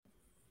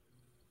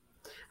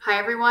Hi,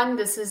 everyone.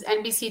 This is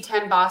NBC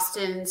 10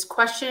 Boston's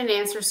question and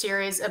answer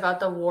series about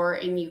the war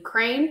in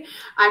Ukraine.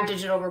 I'm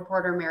digital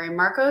reporter Mary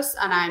Marcos,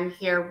 and I'm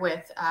here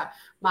with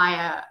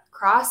Maya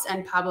Cross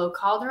and Pablo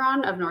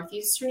Calderon of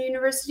Northeastern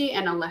University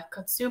and Alek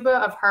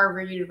Kotsuba of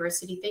Harvard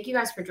University. Thank you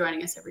guys for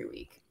joining us every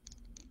week.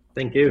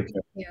 Thank you.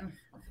 Yeah.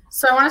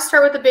 So I want to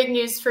start with the big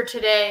news for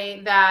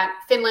today that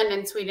Finland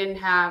and Sweden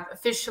have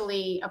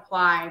officially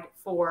applied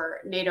for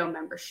NATO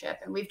membership.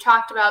 And we've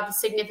talked about the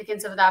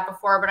significance of that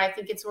before, but I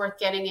think it's worth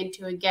getting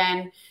into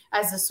again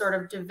as this sort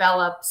of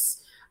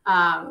develops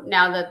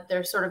now that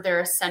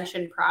their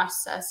ascension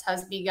process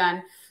has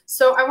begun.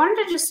 So I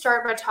wanted to just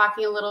start by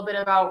talking a little bit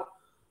about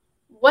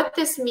what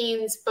this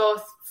means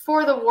both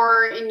for the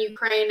war in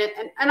Ukraine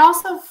and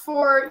also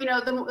for,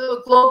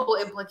 the global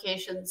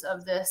implications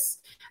of this.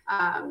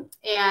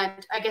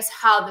 And I guess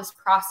how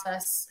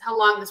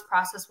long this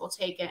process will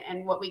take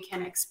and what we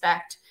can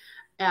expect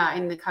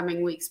in the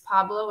coming weeks.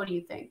 Pablo, what do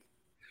you think?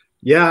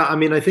 Yeah, I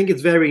mean, I think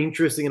it's very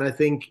interesting. And I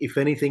think, if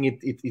anything,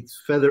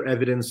 it's further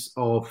evidence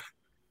of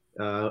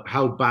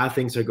how bad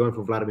things are going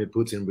for Vladimir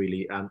Putin,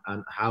 really,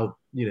 and how,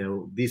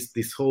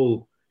 this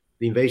whole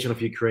the invasion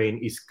of Ukraine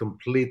is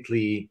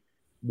completely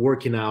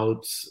working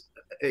out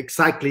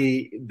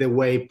exactly the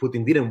way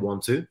Putin didn't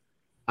want to.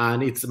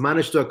 And it's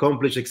managed to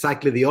accomplish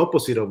exactly the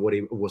opposite of what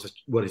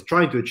it's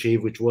trying to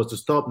achieve, which was to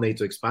stop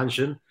NATO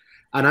expansion.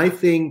 And I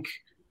think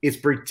it's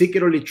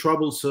particularly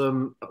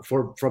troublesome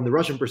from the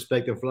Russian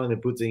perspective, Vladimir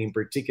Putin in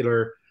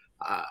particular.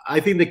 I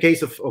think the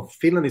case of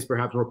Finland is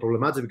perhaps more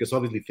problematic because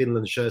obviously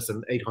Finland shares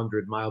an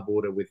 800-mile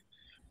border with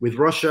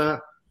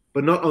Russia.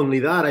 But not only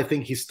that, I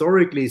think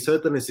historically,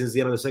 certainly since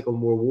the end of the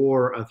Second World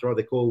War and throughout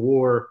the Cold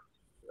War,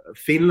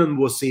 Finland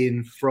was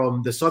seen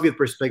from the Soviet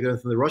perspective and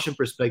from the Russian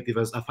perspective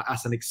as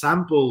an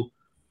example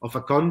of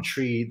a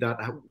country that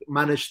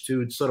managed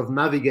to sort of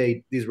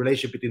navigate this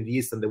relationship between the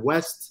East and the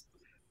West.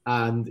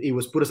 And it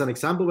was put as an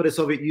example by the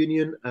Soviet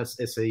Union as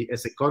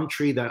a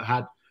country that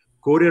had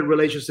cordial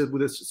relationship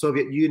with the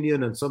Soviet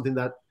Union and something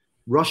that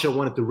Russia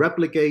wanted to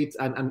replicate.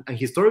 And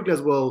historically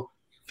as well,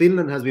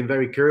 Finland has been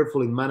very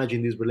careful in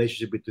managing this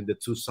relationship between the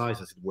two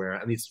sides, as it were.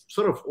 And it's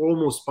sort of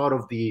almost part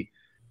of the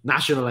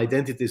national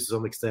identity to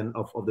some extent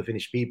of the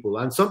Finnish people.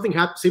 And something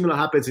similar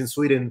happens in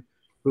Sweden,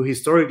 who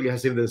historically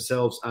has seen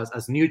themselves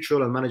as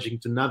neutral and managing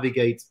to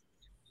navigate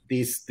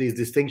these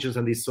distinctions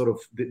and this sort of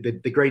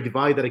the great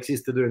divide that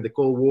existed during the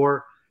Cold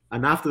War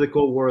and after the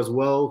Cold War as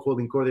well,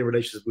 holding cordial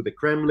relations with the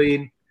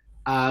Kremlin.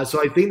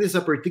 So I think this is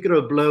a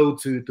particular blow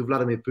to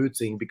Vladimir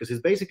Putin because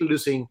he's basically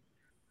losing,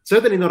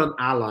 certainly not an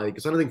ally,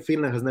 because I don't think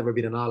Finland has never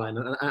been an ally.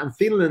 And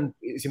Finland,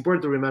 it's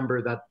important to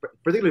remember that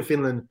particularly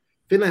Finland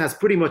has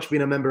pretty much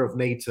been a member of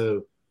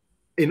NATO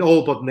in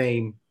all but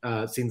name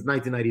since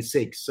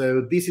 1996.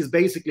 So this has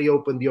basically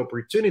opened the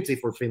opportunity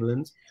for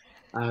Finland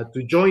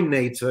to join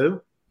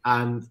NATO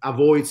and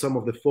avoid some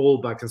of the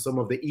fallbacks and some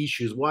of the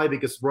issues. Why?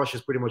 Because Russia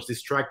is pretty much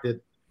distracted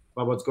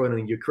by what's going on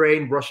in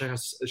Ukraine. Russia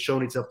has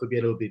shown itself to be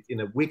a little bit in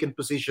a weakened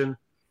position.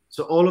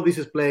 So all of this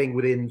is playing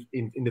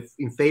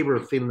in favor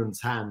of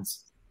Finland's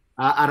hands.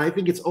 And I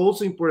think it's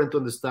also important to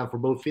understand for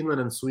both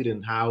Finland and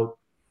Sweden how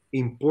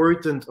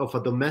important of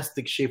a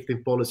domestic shift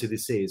in policy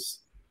this is.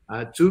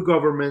 Two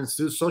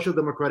social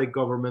democratic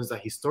governments that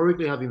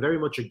historically have been very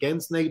much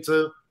against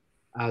NATO.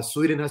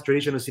 Sweden has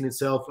traditionally seen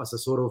itself as a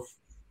sort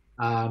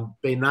of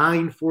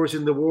benign force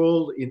in the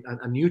world,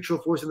 a neutral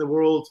force in the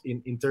world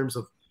in terms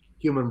of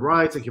human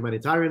rights and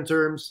humanitarian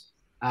terms.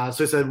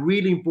 So it's a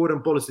really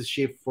important policy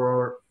shift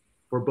for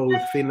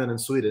both Finland and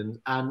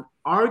Sweden. And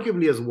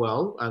arguably as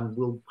well, and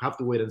we'll have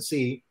to wait and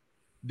see,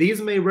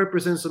 these may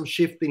represent some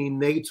shifting in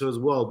NATO as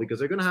well, because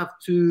they're going to have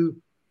to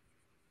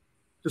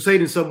say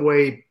it in some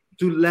way,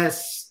 two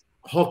less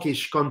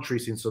hawkish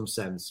countries in some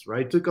sense,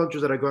 right? Two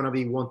countries that are going to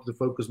be wanting to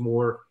focus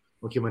more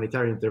on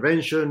humanitarian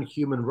intervention,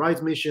 human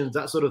rights missions,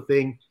 that sort of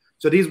thing.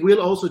 So these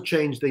will also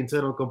change the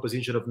internal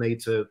composition of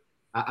NATO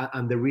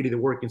and the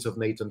workings of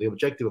NATO and the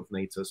objective of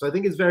NATO. So I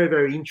think it's very,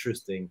 very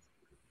interesting.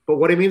 But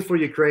what it means for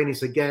Ukraine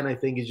is, again, I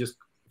think it just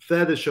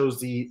further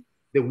shows the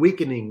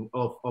weakening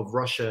of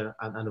Russia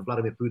and of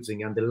Vladimir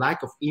Putin and the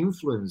lack of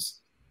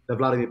influence that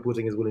Vladimir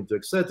Putin is willing to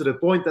exert, to the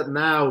point that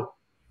now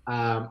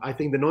I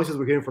think the noises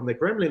we're hearing from the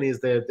Kremlin is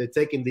they're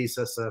taking this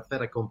as a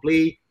fait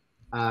accompli,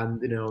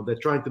 and they're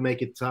trying to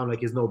make it sound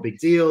like it's no big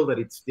deal, that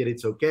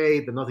it's okay,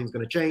 that nothing's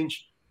going to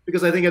change.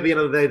 Because I think at the end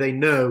of the day, they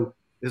know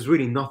there's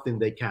really nothing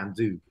they can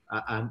do.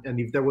 And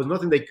if there was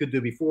nothing they could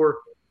do before,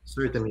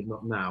 certainly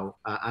not now.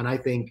 And I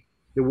think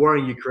the war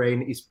in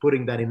Ukraine is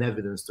putting that in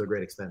evidence to a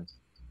great extent.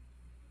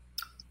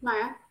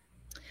 Maya?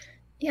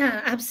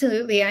 Yeah,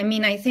 absolutely. I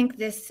mean, I think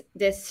this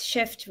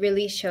shift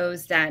really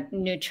shows that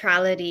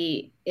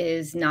neutrality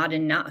is not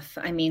enough.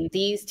 I mean,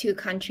 these two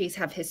countries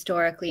have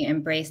historically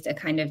embraced a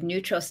kind of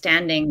neutral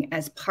standing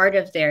as part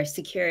of their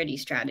security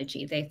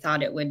strategy. They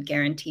thought it would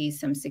guarantee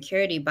some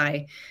security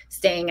by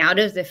staying out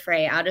of the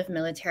fray, out of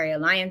military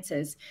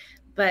alliances.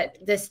 But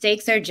the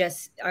stakes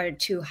are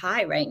too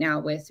high right now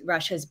with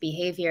Russia's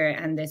behavior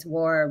and this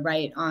war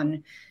right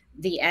on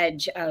the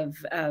edge of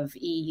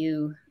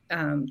EU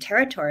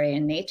territory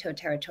and NATO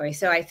territory.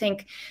 So I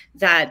think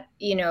that,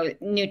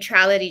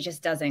 neutrality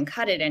just doesn't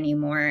cut it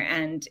anymore.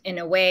 And in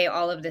a way,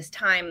 all of this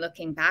time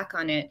looking back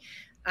on it,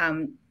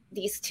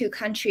 these two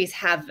countries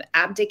have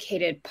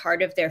abdicated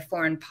part of their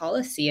foreign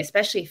policy,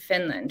 especially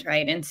Finland,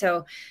 right? And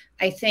so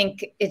I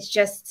think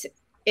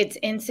it's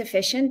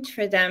insufficient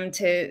for them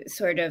to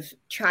sort of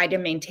try to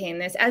maintain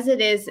this. As it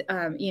is,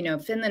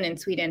 Finland and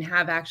Sweden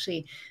have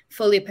actually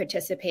fully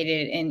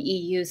participated in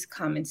EU's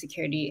common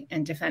security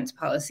and defense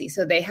policy.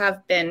 So they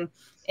have been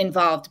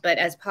involved. But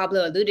as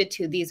Pablo alluded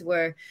to, these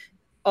were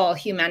all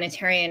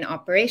humanitarian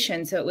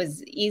operations. So it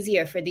was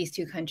easier for these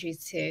two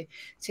countries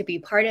to be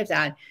part of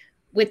that.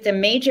 With the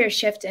major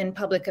shift in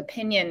public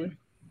opinion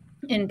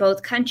in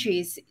both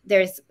countries,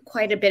 there's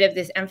quite a bit of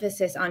this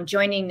emphasis on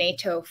joining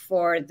NATO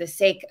for the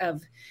sake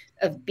of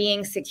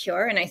being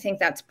secure. And I think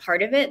that's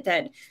part of it,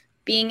 that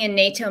being in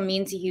NATO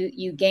means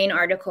you gain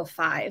Article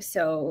 5.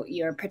 So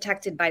you're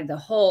protected by the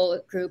whole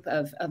group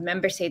of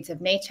member states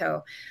of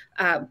NATO.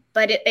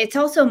 But it's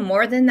also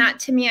more than that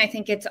to me. I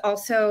think it's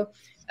also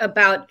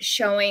about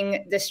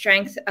showing the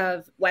strength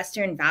of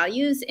Western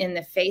values in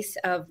the face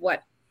of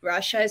what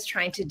Russia is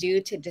trying to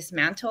do to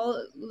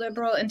dismantle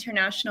liberal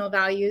international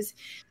values.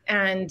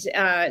 And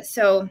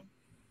so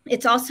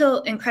it's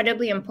also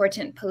incredibly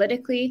important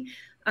politically,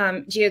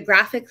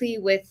 geographically,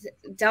 with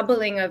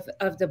doubling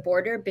of the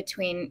border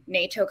between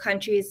NATO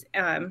countries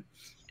and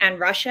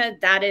Russia.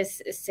 That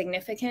is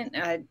significant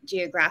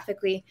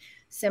geographically,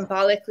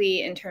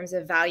 symbolically, in terms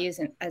of values,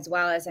 and as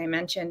well, as I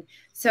mentioned.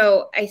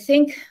 So I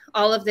think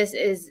all of this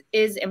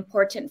is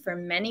important for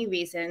many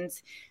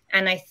reasons.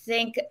 And I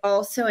think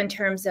also in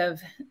terms of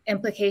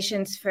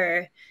implications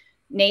for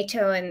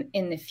NATO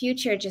in the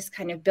future, just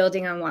kind of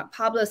building on what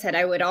Pablo said,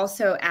 I would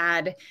also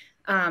add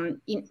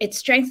it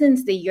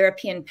strengthens the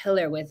European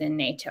pillar within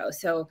NATO.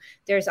 So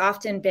there's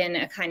often been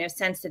a kind of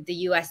sense that the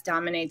US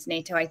dominates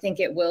NATO. I think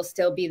it will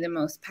still be the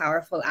most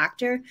powerful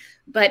actor,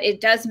 but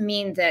it does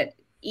mean that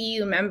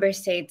EU member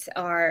states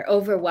are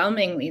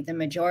overwhelmingly the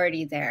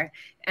majority there.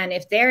 And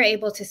if they're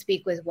able to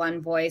speak with one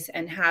voice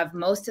and have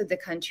most of the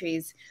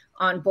countries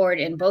on board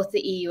in both the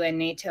EU and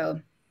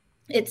NATO,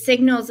 it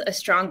signals a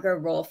stronger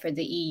role for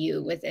the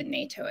EU within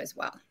NATO as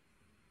well.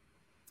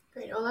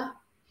 Great. Ola?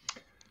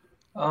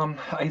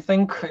 I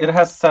think it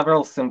has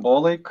several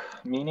symbolic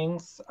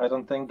meanings. I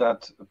don't think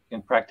that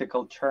in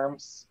practical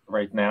terms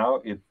right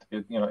now,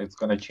 it's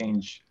going to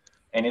change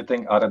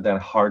anything other than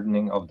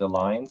hardening of the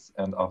lines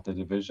and of the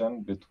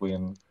division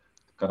between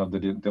kind of the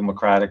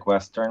democratic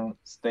Western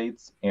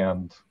states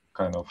and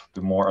kind of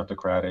the more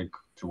autocratic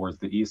towards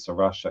the east, so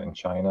Russia and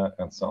China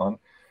and so on.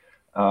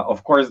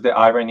 Of course, the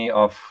irony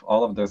of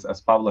all of this,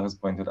 as Pablo has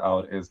pointed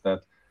out, is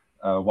that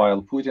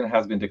while Putin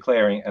has been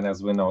declaring, and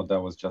as we know, that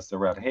was just a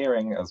red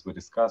herring, as we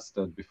discussed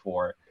it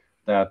before,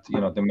 that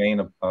the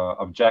main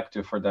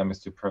objective for them is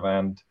to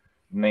prevent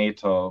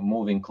NATO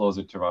moving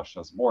closer to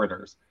Russia's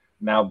borders.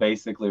 Now,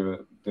 basically,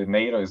 the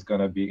NATO is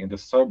going to be in the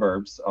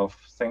suburbs of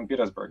St.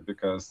 Petersburg,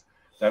 because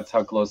that's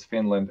how close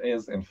Finland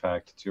is, in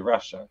fact, to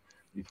Russia.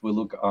 If we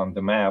look on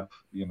the map,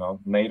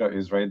 NATO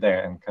is right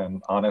there and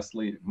can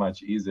honestly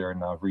much easier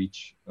now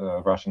reach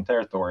Russian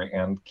territory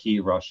and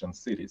key Russian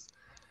cities.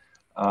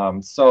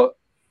 So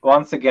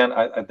once again,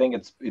 I think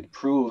it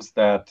proves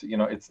that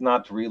it's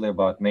not really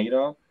about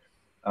NATO.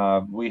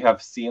 We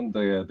have seen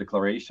the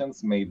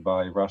declarations made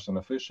by Russian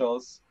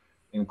officials,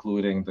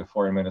 including the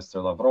Foreign Minister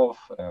Lavrov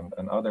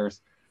and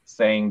others,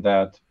 saying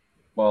that,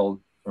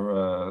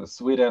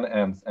 Sweden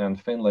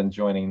and Finland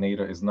joining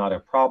NATO is not a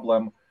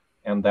problem,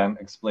 and then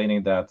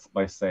explaining that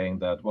by saying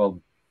that,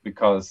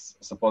 because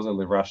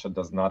supposedly Russia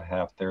does not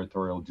have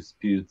territorial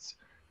disputes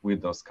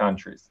with those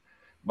countries.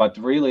 But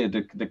really,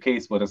 the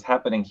case, what is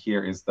happening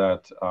here is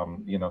that,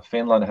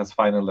 Finland has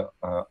finally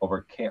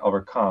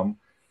overcome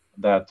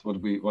that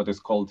what is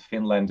called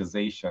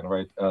Finlandization,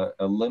 right?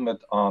 A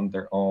limit on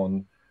their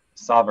own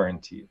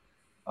sovereignty.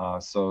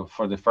 So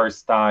for the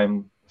first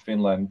time,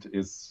 Finland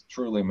is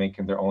truly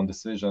making their own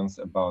decisions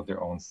about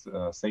their own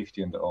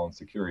safety and their own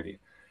security.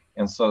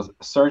 And so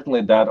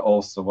certainly that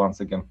also, once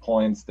again,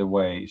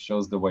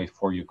 shows the way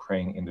for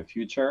Ukraine in the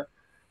future.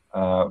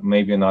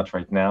 Maybe not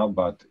right now,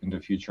 but in the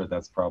future,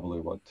 that's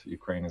probably what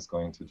Ukraine is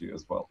going to do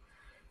as well.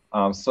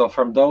 So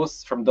from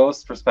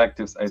those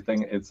perspectives, I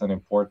think it's an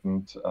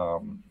important,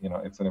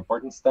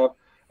 step.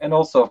 And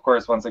also, of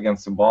course, once again,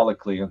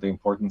 symbolically, the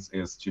importance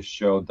is to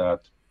show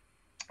that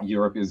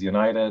Europe is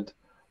united,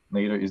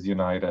 NATO is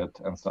united,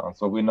 and so on.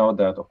 So we know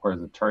that, of course,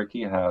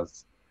 Turkey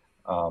has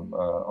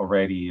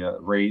already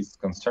raised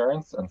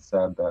concerns and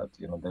said that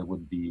they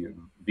would be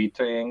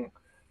vetoing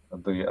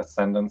the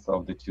ascendance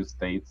of the two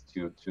states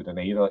to the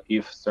NATO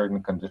if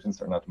certain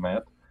conditions are not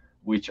met,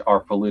 which are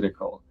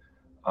political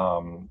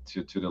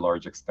to the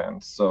large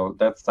extent. So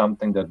that's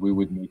something that we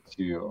would need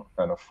to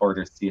kind of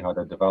further see how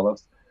that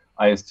develops.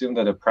 I assume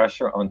that the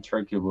pressure on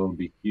Turkey will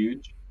be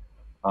huge,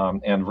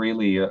 and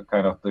really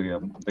kind of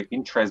the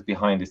interest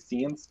behind the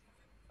scenes,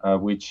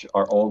 which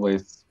are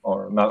always,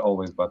 or not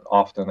always, but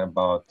often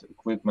about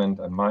equipment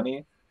and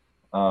money,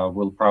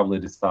 will probably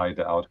decide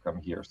the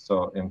outcome here.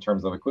 So in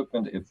terms of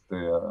equipment, it's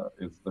the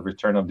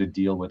return of the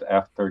deal with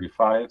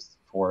F-35s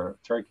for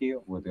Turkey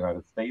with the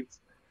United States,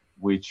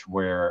 which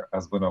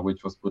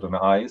was put on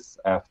ice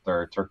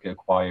after Turkey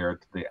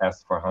acquired the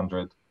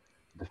S-400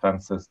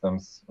 defense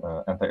systems,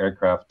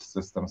 anti-aircraft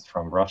systems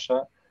from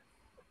Russia.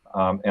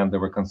 And there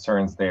were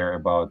concerns there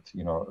about,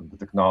 the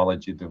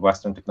technology, the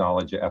Western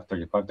technology,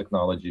 F-35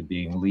 technology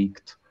being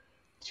leaked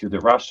to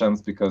the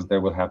Russians because they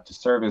would have to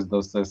service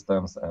those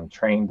systems and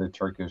train the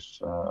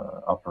Turkish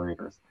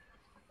operators.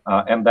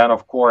 And then,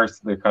 of course,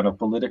 the kind of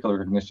political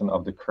recognition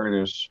of the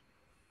Kurdish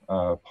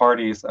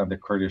parties and the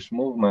Kurdish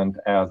movement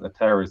as a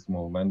terrorist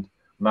movement,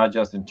 not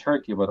just in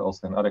Turkey, but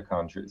also in other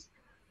countries.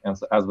 And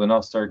so, as we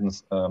know, certain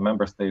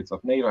member states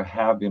of NATO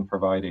have been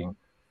providing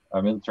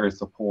military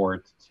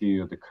support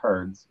to the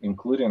Kurds,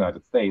 including the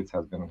United States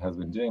has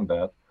been doing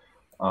that.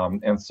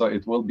 And so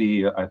it will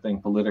be, I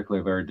think, politically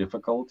a very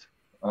difficult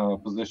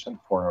position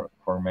for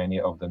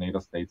many of the NATO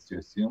states to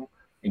assume,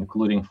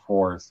 including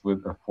for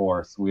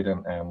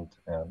Sweden and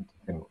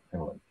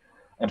Finland.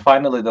 And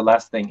finally, the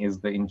last thing is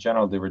in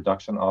general, the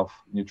reduction of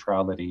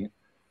neutrality,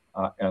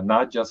 and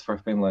not just for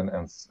Finland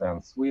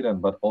and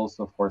Sweden, but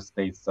also for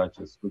states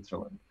such as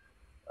Switzerland.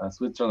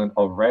 Switzerland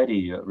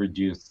already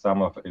reduced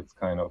some of its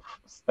kind of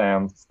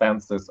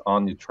stances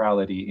on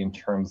neutrality in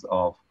terms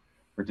of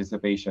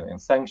participation in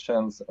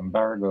sanctions,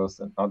 embargoes,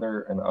 and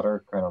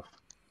other kind of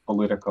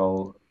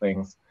political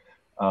things.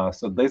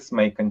 So this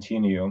may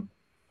continue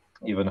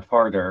even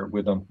further.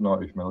 We don't know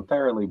if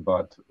militarily,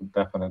 but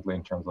definitely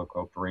in terms of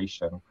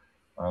cooperation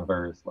on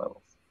various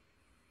levels.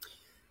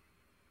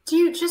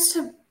 Just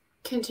to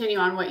continue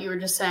on what you were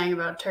just saying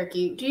about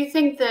Turkey, do you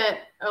think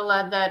that,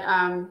 Oleg,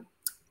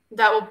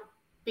 that will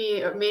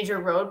be a major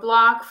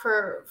roadblock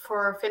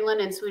for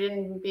Finland and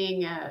Sweden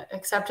being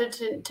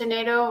accepted to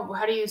NATO?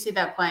 How do you see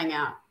that playing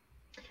out?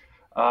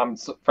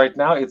 So right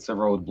now it's a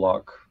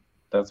roadblock.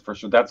 That's for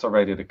sure. That's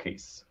already the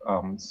case.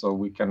 So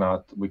we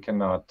cannot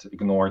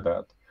ignore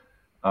that.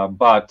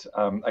 But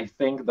I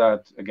think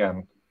that,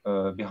 again,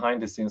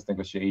 behind the scenes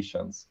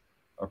negotiations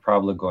are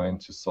probably going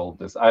to solve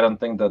this. I don't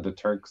think that the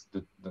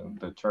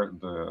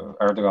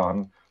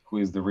Erdogan, who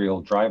is the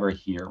real driver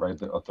here, right,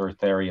 the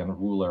authoritarian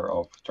ruler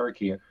of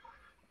Turkey,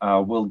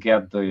 will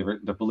get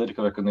the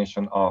political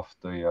recognition of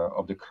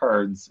the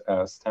Kurds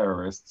as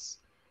terrorists,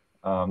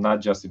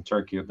 not just in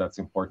Turkey, that's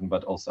important,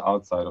 but also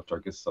outside of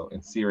Turkey, so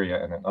in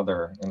Syria and in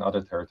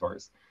other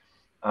territories.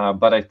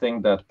 But I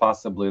think that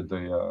possibly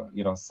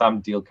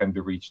some deal can be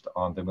reached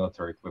on the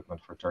military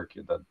equipment for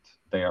Turkey that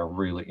they are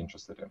really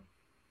interested in.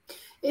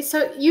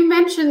 So you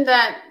mentioned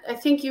that. I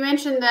think you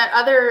mentioned that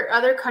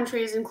other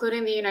countries,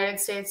 including the United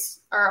States,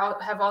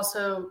 have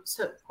also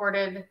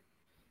supported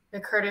the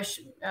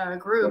Kurdish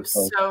groups.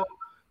 Right. So,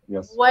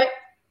 yes.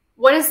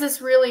 What is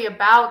this really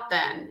about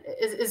then?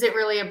 Is it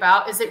really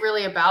about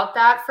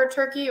that for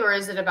Turkey, or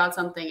is it about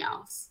something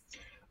else?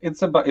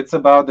 It's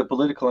about the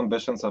political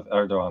ambitions of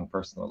Erdogan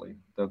personally.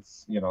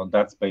 That's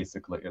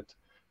basically it,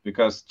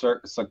 because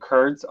so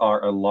Kurds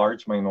are a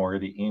large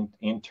minority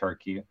in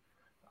Turkey,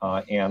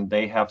 and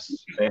they have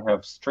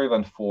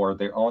striven for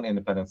their own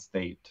independent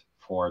state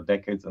for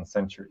decades and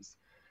centuries.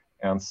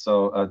 And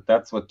so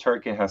that's what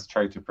Turkey has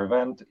tried to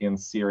prevent in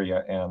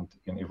Syria and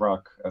in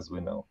Iraq, as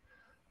we know.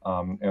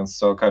 And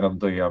so, kind of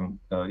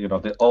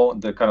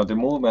the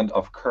movement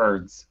of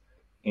Kurds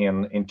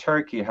in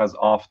Turkey has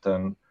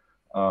often,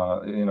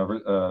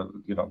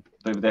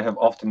 they have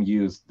often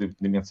used the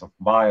means of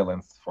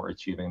violence for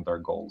achieving their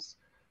goals,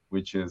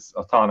 which is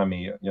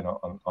autonomy,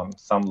 on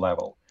some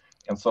level.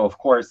 And so, of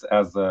course,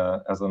 as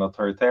an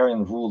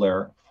authoritarian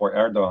ruler for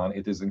Erdogan,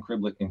 it is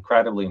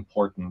incredibly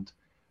important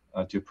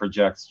to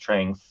project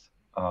strength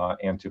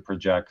and to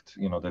project,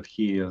 that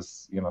he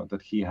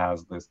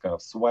has this kind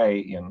of sway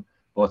in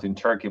both in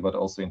Turkey but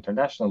also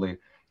internationally,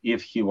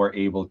 if he were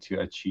able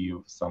to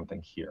achieve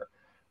something here.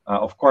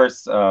 Of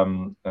course,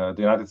 the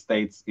United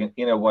States,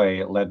 in a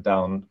way, let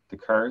down the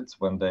Kurds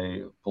when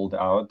they pulled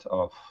out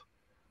of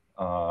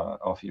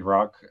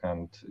Iraq,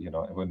 and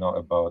we know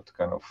about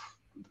kind of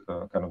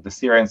the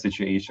Syrian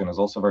situation is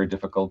also very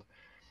difficult.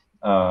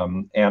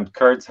 And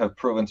Kurds have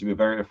proven to be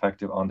very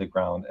effective on the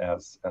ground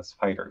as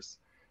fighters.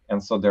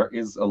 And so there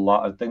is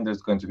I think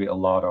there's going to be a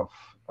lot of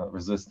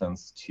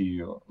resistance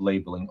to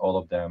labeling all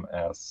of them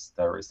as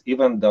terrorists,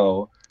 even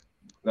though,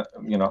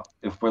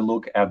 if we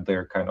look at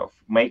their kind of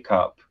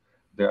makeup,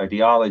 their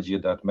ideology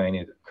that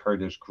many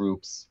Kurdish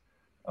groups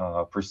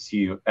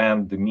pursue,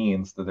 and the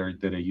means that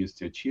they use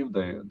to achieve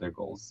their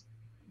goals,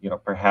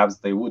 perhaps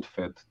they would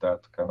fit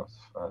that kind of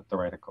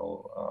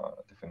theoretical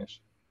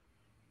definition.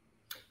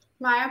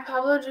 Maya,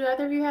 Pablo, do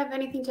either of you have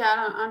anything to add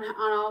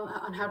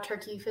on how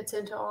Turkey fits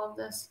into all of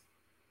this?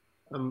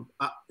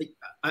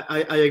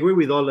 I agree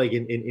with Oleg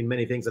in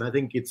many things, and I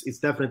think it's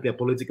definitely a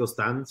political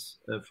stance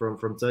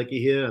from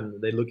Turkey here,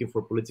 and they're looking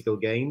for political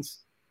gains,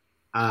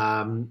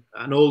 and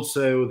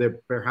also they're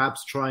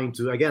perhaps trying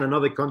to, again,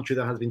 another country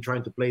that has been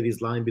trying to play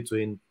this line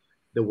between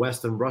the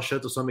West and Russia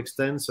to some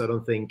extent. So I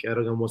don't think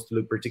Erdogan wants to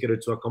look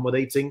particularly too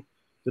accommodating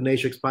the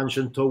NATO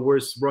expansion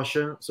towards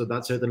Russia. So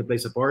that certainly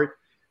plays a part.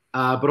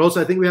 But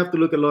also, I think we have to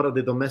look a lot at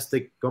the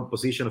domestic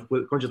composition of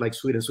countries like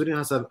Sweden. Sweden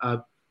has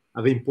an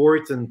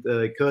important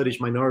Kurdish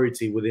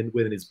minority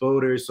within its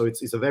borders. So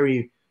it's a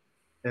very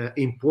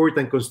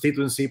important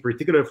constituency,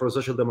 particularly for the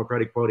Social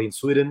Democratic Party in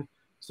Sweden.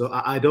 So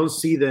I don't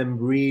see them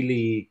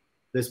really,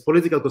 there's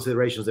political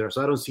considerations there.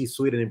 So I don't see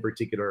Sweden in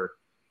particular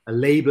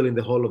labeling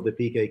the whole of the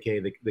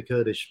PKK, the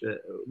Kurdish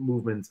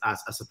movement,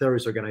 as a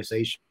terrorist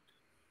organization.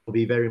 Will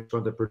be very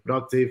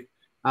counterproductive.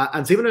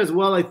 And similar as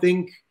well, I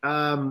think,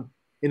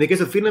 in the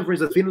case of Finland, for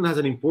instance, Finland has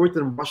an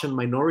important Russian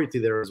minority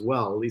there as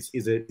well. It's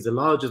the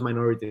largest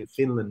minority in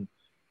Finland.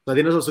 So I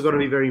think it's also going to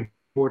be very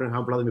important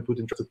how Vladimir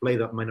Putin tries to play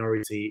that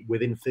minority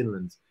within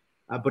Finland.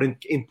 But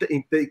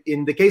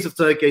in the case of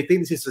Turkey, I think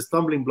this is a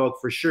stumbling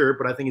block for sure,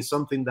 but I think it's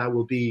something that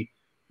will be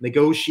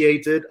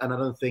negotiated, and I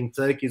don't think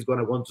Turkey is going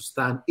to want to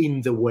stand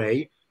in the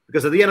way,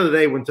 because at the end of the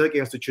day, when Turkey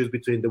has to choose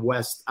between the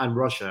West and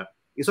Russia,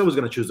 it's always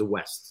going to choose the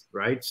West,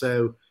 right?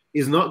 So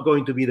it's not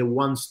going to be the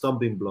one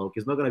stumbling block.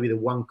 It's not going to be the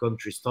one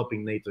country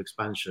stopping NATO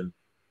expansion.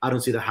 I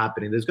don't see that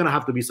happening. There's going to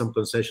have to be some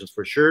concessions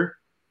for sure.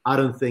 I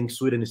don't think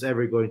Sweden is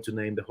ever going to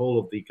name the whole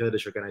of the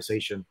Kurdish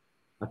organization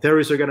a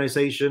terrorist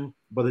organization,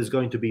 but there's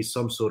going to be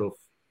some sort of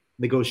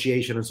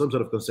negotiation and some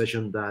sort of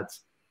concession that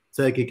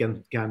Turkey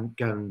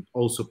can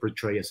also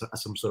portray as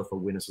some sort of a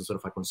win, as some sort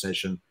of a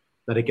concession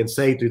that it can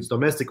say to its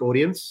domestic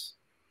audience,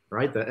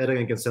 right? That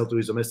Erdogan can sell to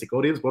his domestic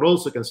audience, but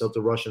also can sell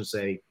to Russia and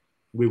say,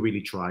 we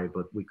really tried,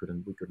 but we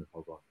couldn't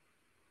hold on.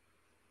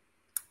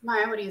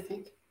 Maya, what do you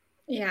think?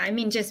 Yeah, I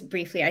mean, just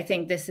briefly, I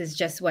think this is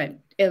just what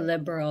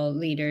illiberal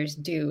leaders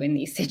do in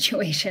these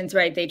situations,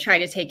 right? They try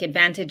to take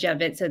advantage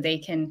of it so they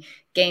can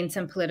gain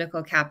some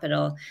political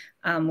capital.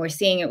 We're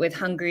seeing it with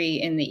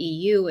Hungary in the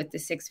EU with the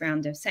 6th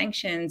round of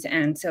sanctions,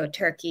 and so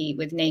Turkey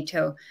with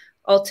NATO.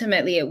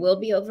 Ultimately, it will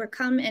be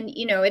overcome. And,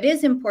 you know, it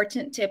is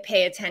important to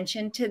pay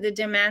attention to the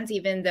demands,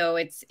 even though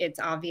it's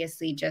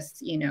obviously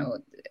just, you know,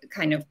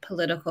 kind of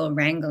political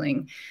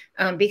wrangling,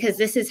 because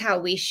this is how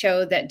we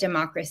show that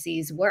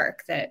democracies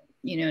work, that,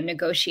 you know,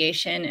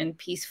 negotiation and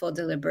peaceful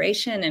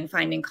deliberation and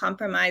finding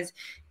compromise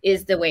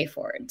is the way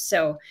forward.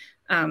 So,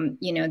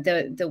 you know,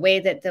 the way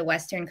that the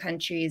Western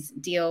countries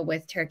deal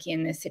with Turkey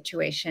in this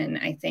situation,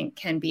 I think,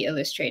 can be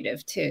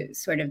illustrative to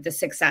sort of the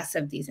success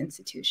of these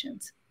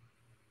institutions.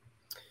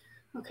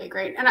 Okay,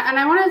 great. And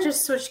I want to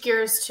just switch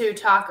gears to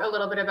talk a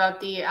little bit about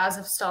the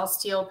Azovstal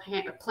steel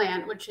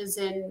plant, which is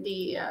in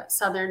the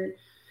southern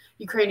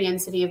Ukrainian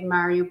city of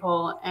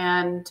Mariupol.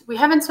 And we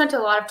haven't spent a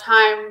lot of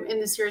time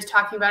in the series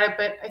talking about it,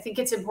 but I think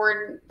it's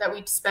important that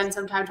we spend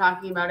some time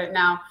talking about it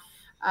now.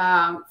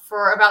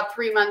 For about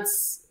 3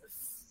 months,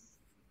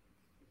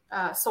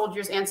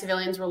 soldiers and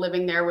civilians were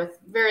living there with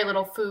very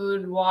little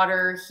food,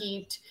 water,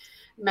 heat,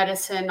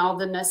 medicine, all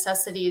the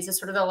necessities. It's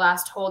sort of the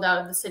last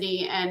holdout of the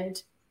city.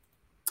 And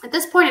at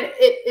this point,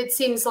 it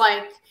seems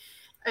like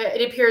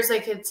it appears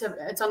like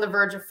it's on the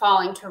verge of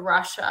falling to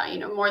Russia. You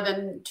know, more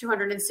than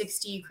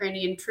 260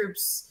 Ukrainian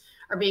troops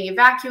are being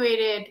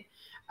evacuated,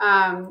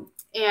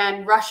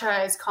 and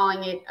Russia is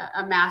calling it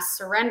a mass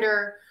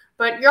surrender.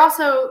 But you're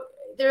also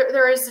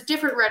there is a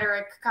different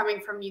rhetoric coming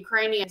from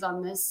Ukrainians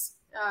on this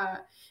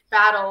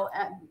battle,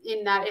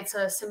 in that it's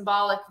a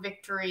symbolic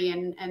victory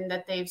and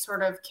that they've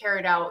sort of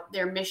carried out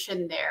their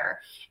mission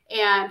there.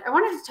 And I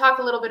wanted to talk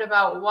a little bit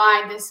about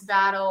why this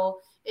battle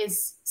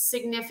is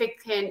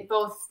significant,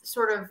 both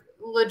sort of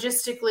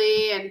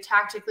logistically and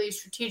tactically,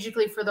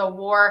 strategically for the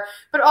war,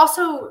 but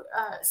also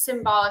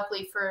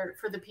symbolically for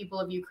the people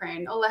of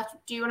Ukraine. Oleg,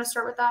 do you want to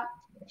start with that?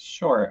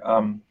 Sure.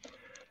 I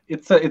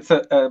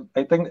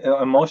think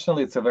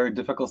emotionally it's a very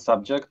difficult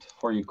subject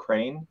for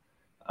Ukraine.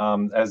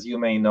 As you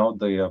may know,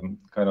 the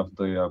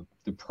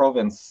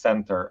province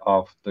center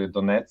of the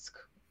Donetsk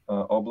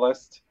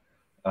Oblast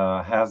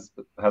has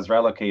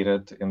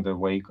relocated in the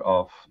wake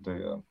of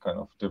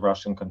the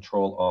Russian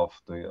control of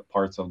the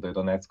parts of the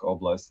Donetsk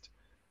Oblast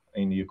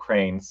in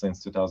Ukraine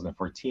since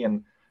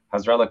 2014,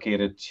 has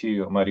relocated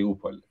to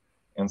Mariupol.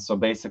 And so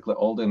basically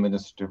all the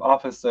administrative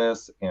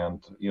offices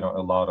and, you know,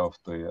 a lot of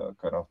the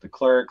the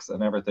clerks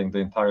and everything, the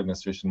entire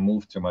administration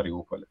moved to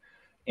Mariupol.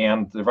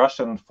 And the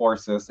Russian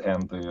forces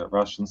and the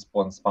Russian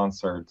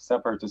sponsored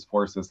separatist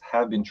forces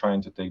have been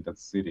trying to take that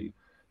city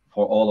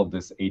for all of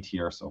this 8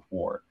 years of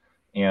war.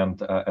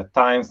 And at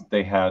times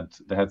they had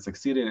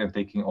succeeded in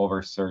taking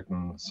over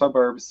certain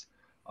suburbs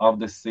of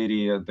the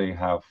city. They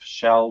have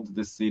shelled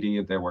the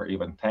city. There were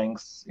even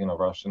tanks, you know,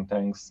 Russian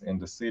tanks in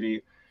the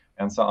city,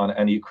 and so on.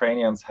 And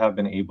Ukrainians have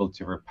been able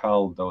to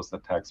repel those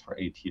attacks for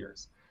 8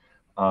 years.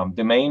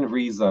 The main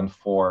reason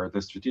for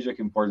the strategic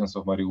importance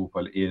of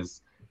Mariupol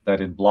is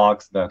that it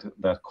blocks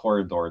that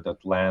corridor,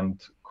 that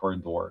land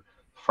corridor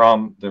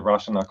from the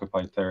Russian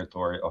occupied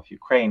territory of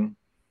Ukraine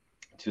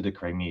to the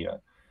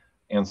Crimea.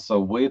 And so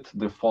with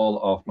the fall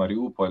of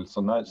Mariupol,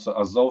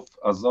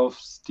 Azov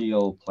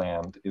steel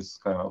plant is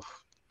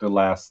the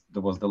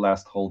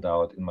last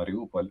holdout in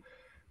Mariupol.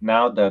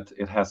 Now that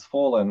it has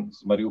fallen,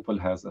 Mariupol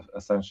has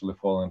essentially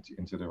fallen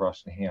into the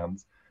Russian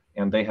hands,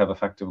 and they have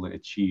effectively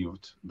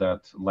achieved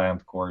that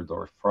land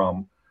corridor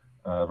from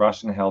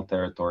Russian-held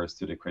territories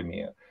to the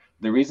Crimea.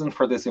 The reason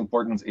for this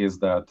importance is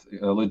that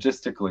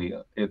logistically,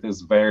 it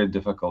is very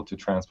difficult to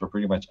transfer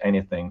pretty much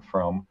anything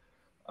from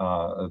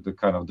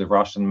the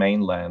Russian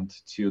mainland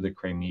to the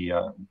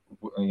Crimea,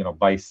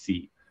 by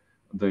sea.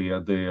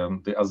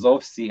 The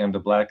Azov Sea and the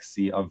Black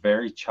Sea are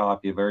very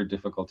choppy, very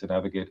difficult to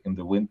navigate in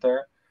the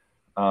winter.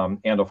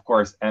 And of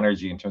course,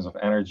 energy, in terms of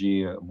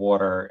energy,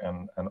 water,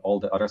 and all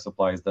the other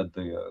supplies that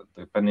the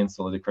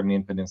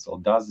Crimean Peninsula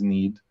does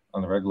need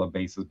on a regular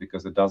basis,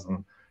 because it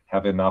doesn't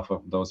have enough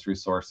of those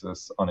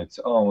resources on its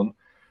own,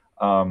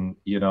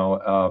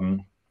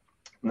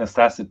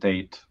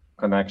 necessitate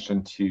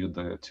connection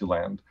to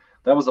land.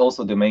 That was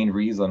also the main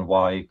reason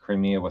why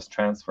Crimea was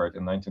transferred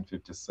in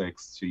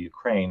 1956 to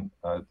Ukraine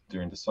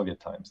during the Soviet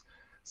times,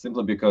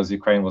 simply because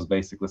Ukraine was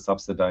basically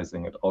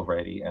subsidizing it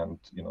already, and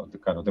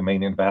the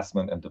main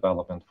investment and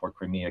development for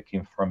Crimea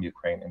came from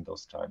Ukraine in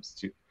those times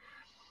too.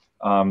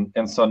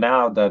 And so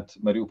now that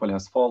Mariupol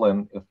has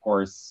fallen, of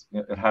course,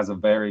 it has a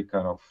very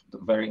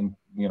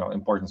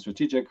important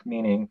strategic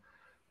meaning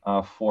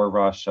for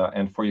Russia,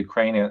 and for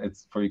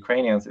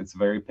Ukrainians. It's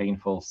very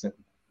painful,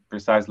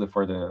 precisely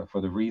for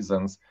the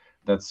reasons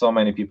that so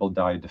many people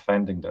died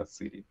defending that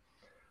city.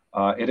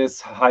 It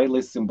is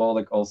highly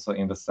symbolic also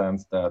in the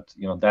sense that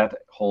that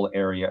whole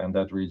area and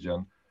that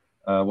region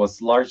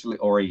was largely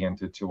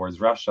oriented towards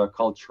Russia,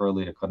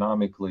 culturally,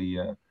 economically,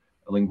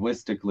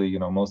 linguistically.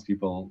 Most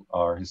people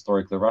are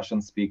historically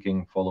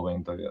Russian-speaking,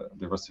 following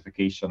the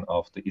Russification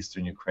of the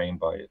Eastern Ukraine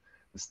by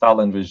the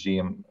Stalin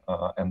regime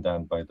and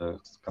then by the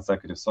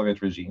consecutive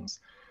Soviet regimes.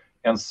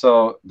 And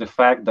so the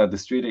fact that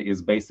this treaty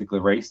is basically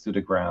razed to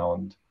the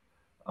ground,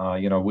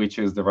 which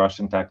is the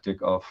Russian tactic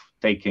of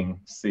taking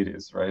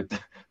cities, right?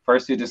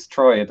 First you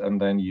destroy it, and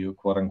then you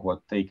quote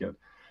unquote take it.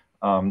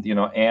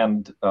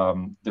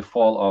 The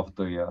fall of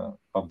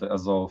the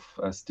Azov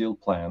steel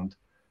plant,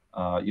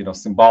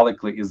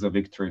 symbolically is a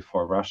victory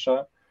for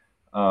Russia.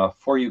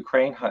 For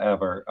Ukraine,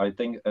 however, I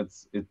think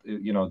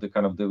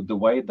the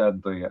way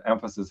that the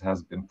emphasis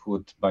has been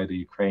put by the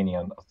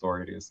Ukrainian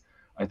authorities,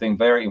 I think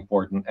very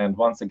important. And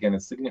once again,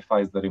 it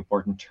signifies that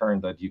important turn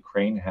that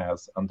Ukraine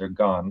has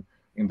undergone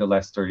in the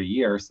last 30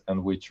 years,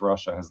 and which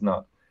Russia has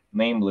not,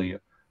 namely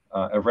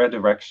a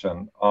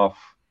redirection of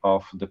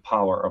the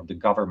power of the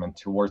government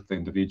towards the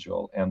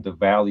individual and the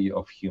value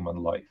of human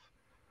life.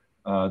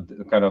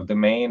 The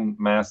main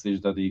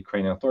message that the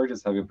Ukrainian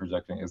authorities have been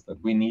projecting is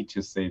that we need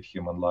to save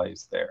human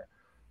lives there,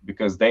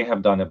 because they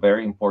have done a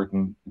very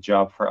important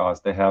job for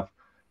us. They have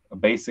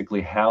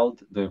basically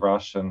held the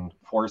Russian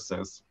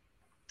forces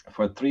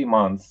for 3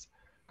 months,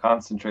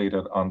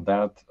 concentrated on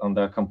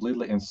that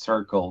completely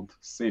encircled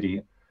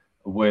city,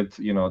 with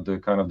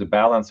the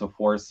balance of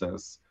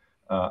forces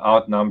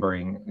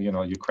outnumbering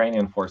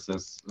Ukrainian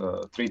forces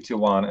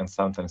 3-1 and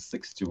sometimes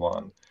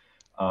 6-1.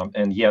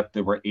 And yet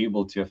they were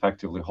able to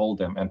effectively hold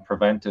them and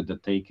prevented the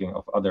taking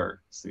of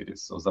other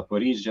cities. So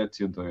Zaporizhia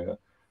to the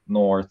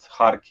north,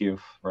 Kharkiv,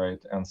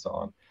 right, and so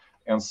on.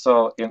 And so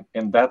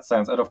in that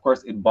sense, and of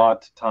course, it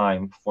bought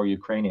time for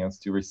Ukrainians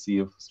to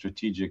receive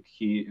strategic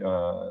key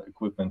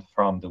equipment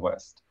from the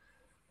West.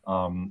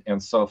 And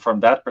so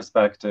from that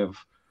perspective,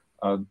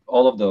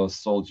 all of those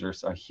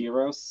soldiers are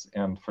heroes.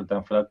 And for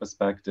that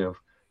perspective,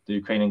 the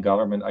Ukrainian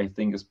government, I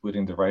think, is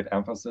putting the right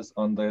emphasis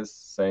on this,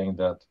 saying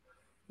that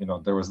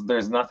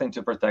there's nothing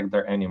to protect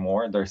there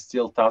anymore. There's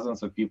still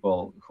thousands of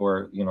people who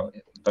are,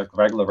 like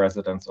regular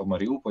residents of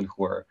Mariupol,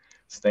 who are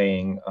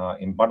staying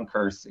in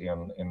bunkers,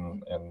 in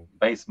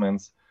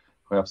basements,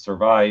 who have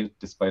survived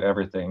despite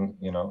everything,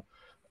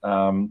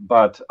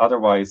 But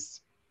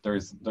otherwise,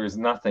 there's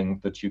nothing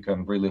that you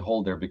can really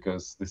hold there,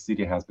 because the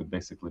city has been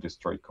basically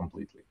destroyed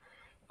completely.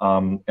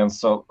 And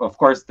so, of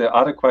course, the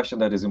other question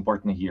that is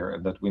important here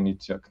that we need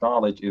to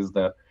acknowledge is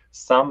that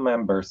some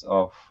members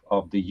of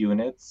the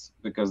units,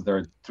 because there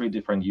are 3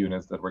 different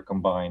units that were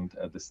combined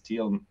at the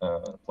steel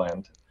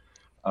plant,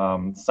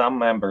 some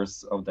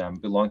members of them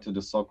belong to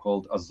the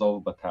so-called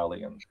Azov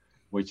Battalion,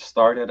 which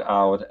started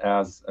out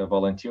as a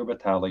volunteer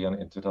battalion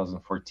in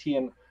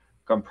 2014,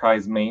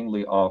 comprised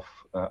mainly of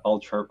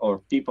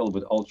people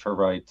with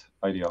ultra-right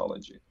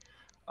ideology.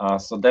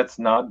 So that's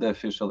not the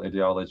official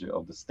ideology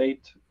of the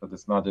state, but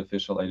it's not the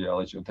official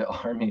ideology of the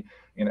army.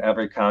 In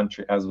every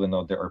country, as we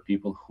know, there are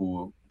people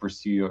who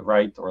pursue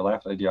right or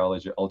left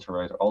ideology,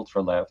 ultra-right or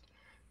ultra-left.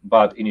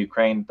 But in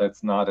Ukraine,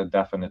 that's not a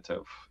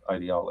definitive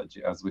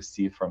ideology, as we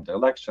see from the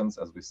elections,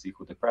 as we see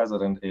who the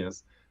president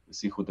is, we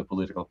see who the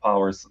political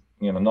powers.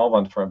 No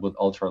one with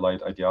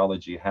ultra-right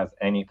ideology has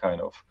any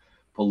kind of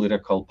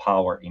political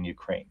power in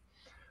Ukraine.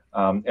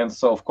 And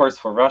so, of course,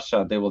 for Russia,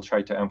 they will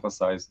try to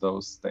emphasize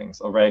those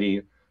things.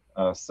 Already,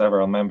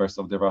 several members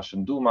of the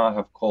Russian Duma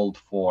have called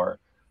for,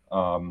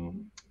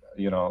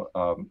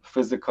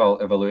 physical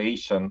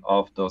evaluation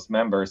of those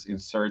members in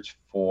search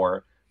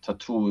for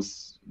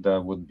tattoos that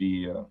would be,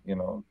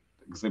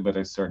 exhibit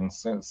a certain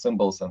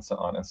symbols and so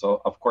on. And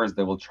so, of course,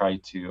 they will try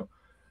to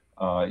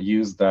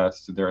use that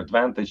to their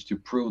advantage to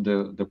prove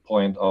the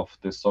point of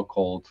the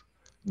so-called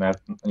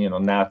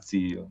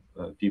Nazi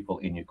people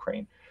in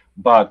Ukraine.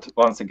 But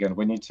once again,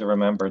 we need to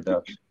remember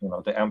that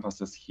the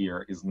emphasis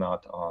here is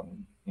not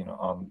on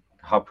on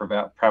how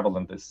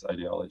prevalent this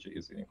ideology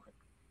is in Ukraine.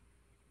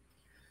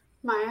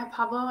 Maya,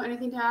 Pablo,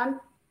 anything to add?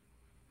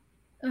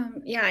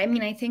 Yeah, I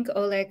mean, I think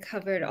Oleg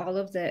covered all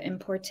of the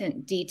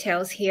important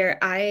details here.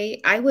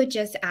 I would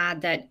just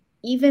add that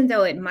even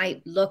though it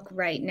might look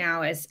right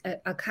now as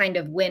a kind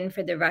of win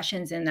for the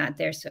Russians in that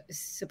they're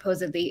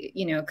supposedly,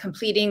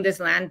 completing this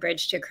land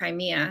bridge to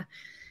Crimea,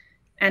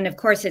 and of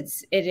course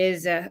it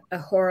is a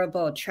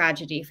horrible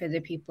tragedy for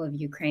the people of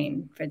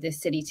Ukraine, for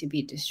this city to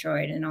be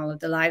destroyed and all of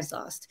the lives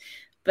lost.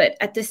 But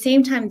at the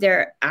same time, there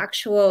are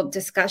actual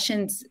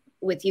discussions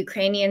with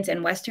Ukrainians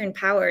and Western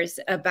powers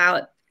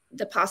about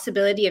the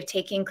possibility of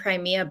taking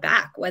Crimea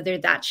back, whether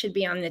that should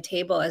be on the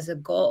table as a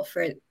goal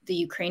for the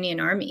Ukrainian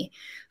army.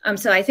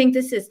 So I think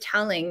this is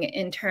telling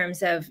in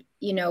terms of,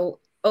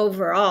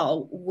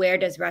 overall, where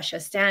does Russia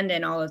stand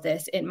in all of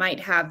this? It might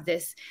have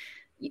this,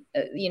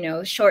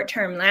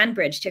 short-term land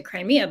bridge to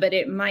Crimea, but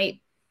it might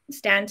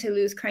stand to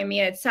lose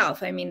Crimea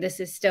itself. I mean, this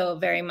is still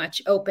very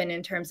much open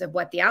in terms of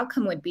what the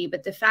outcome would be.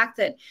 But the fact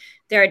that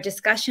there are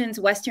discussions,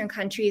 Western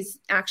countries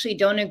actually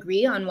don't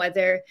agree on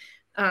whether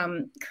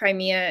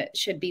Crimea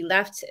should be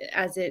left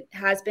as it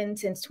has been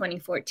since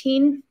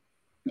 2014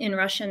 in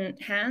Russian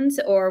hands,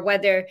 or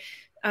whether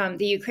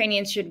the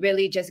Ukrainians should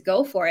really just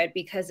go for it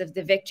because of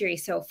the victory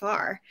so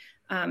far.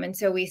 And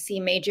so we see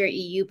major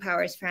EU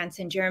powers, France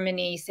and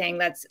Germany, saying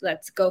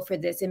let's go for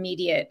this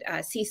immediate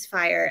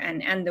ceasefire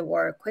and end the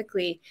war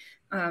quickly.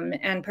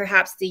 And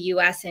perhaps the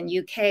US and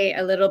UK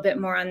a little bit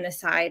more on the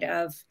side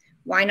of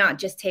why not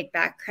just take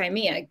back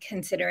Crimea,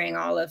 considering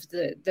all of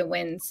the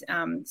wins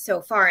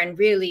so far, and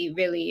really,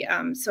 really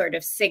sort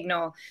of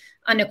signal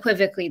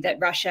unequivocally that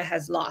Russia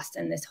has lost.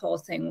 And this whole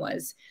thing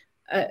was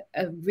a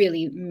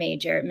really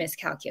major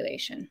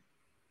miscalculation.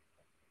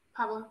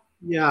 Pablo?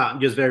 Yeah,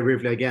 just very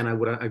briefly, again, I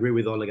would agree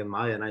with Oleg and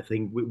Maya, and I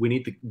think we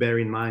need to bear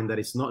in mind that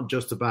it's not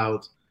just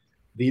about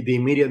the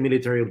immediate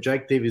military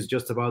objective,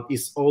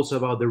 it's also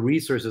about the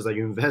resources that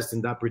you invest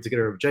in that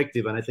particular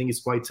objective. And I think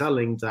it's quite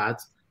telling that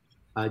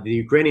the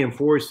Ukrainian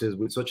forces,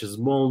 with such a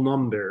small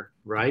number,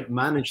 right,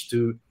 managed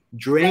to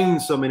drain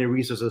so many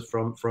resources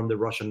from the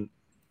Russian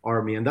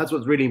army. And that's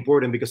what's really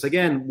important, because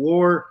again,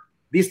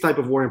 this type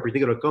of war in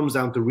particular comes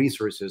down to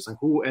resources and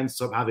who ends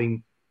up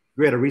having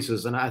greater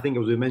resources. And I think,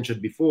 as we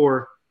mentioned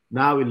before,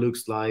 now it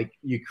looks like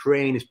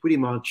Ukraine is pretty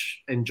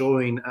much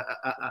enjoying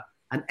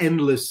an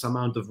endless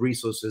amount of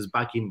resources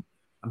backed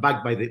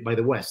by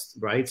the West,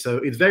 right? So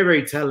it's very,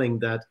 very telling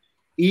that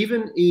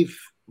even if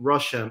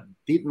Russia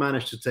did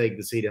manage to take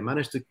the city,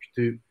 managed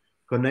to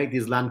connect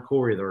this land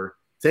corridor,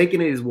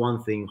 taking it is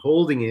one thing,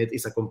 holding it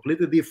is a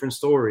completely different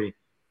story.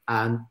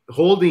 And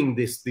holding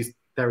this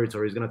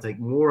territory is going to take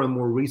more and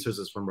more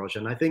resources from Russia.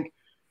 And I think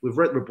we've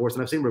read reports,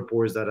 and I've seen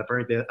reports, that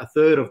apparently a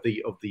third of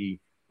the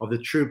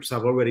troops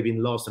have already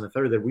been lost, and a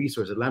third of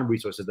the land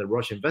resources that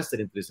Russia invested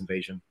into this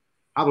invasion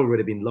have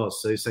already been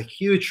lost. So it's a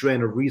huge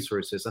drain of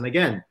resources. And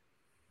again,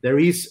 there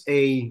is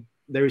a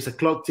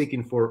clock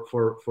ticking for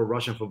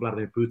Russia, for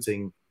Vladimir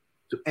Putin,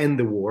 to end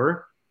the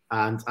war.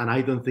 And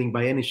I don't think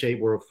by any shape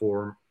or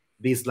form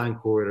these land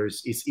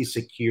corridors is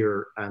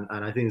secure. And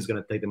I think it's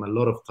going to take them a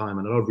lot of time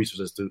and a lot of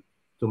resources to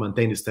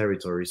maintain this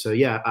territory. So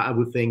yeah, I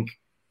would think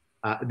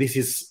this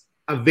is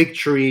a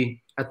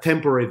victory, a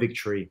temporary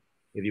victory,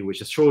 if you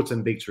wish, a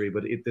short-term victory,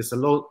 but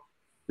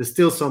there's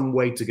still some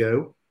way to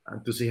go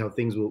to see how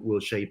things will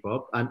shape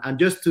up. And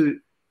just to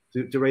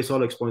raise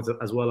Oleg's points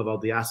as well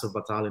about the Azov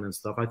battalion and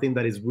stuff, I think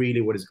that is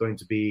really what is going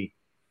to be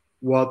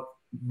what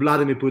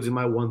Vladimir Putin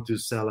might want to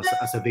sell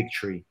as a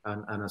victory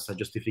and as a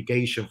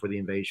justification for the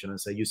invasion, and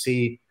say, you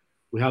see,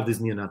 we have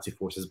these neo-Nazi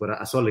forces, but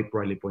as Oleg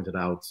rightly pointed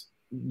out,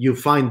 you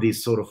find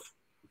these sort of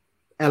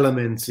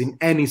elements in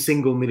any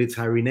single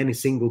military, in any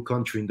single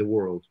country in the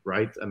world,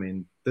 right? I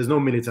mean, there's no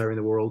military in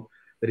the world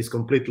that is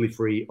completely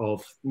free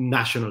of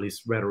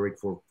nationalist rhetoric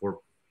for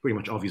pretty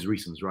much obvious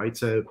reasons, right?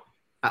 So,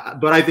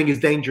 but I think it's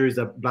dangerous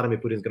that Vladimir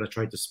Putin is going to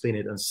try to spin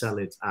it and sell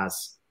it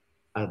as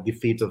a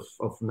defeat of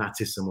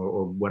Nazism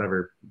or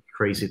whatever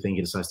crazy thing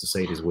he decides to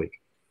say this week.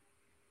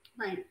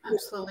 Right,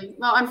 absolutely.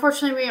 Well,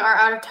 unfortunately, we are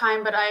out of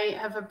time, but I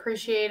have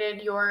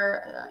appreciated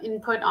your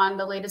input on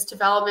the latest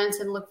developments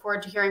and look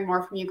forward to hearing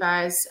more from you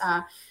guys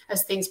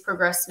as things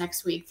progress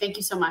next week. Thank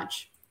you so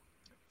much.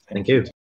 Thank you.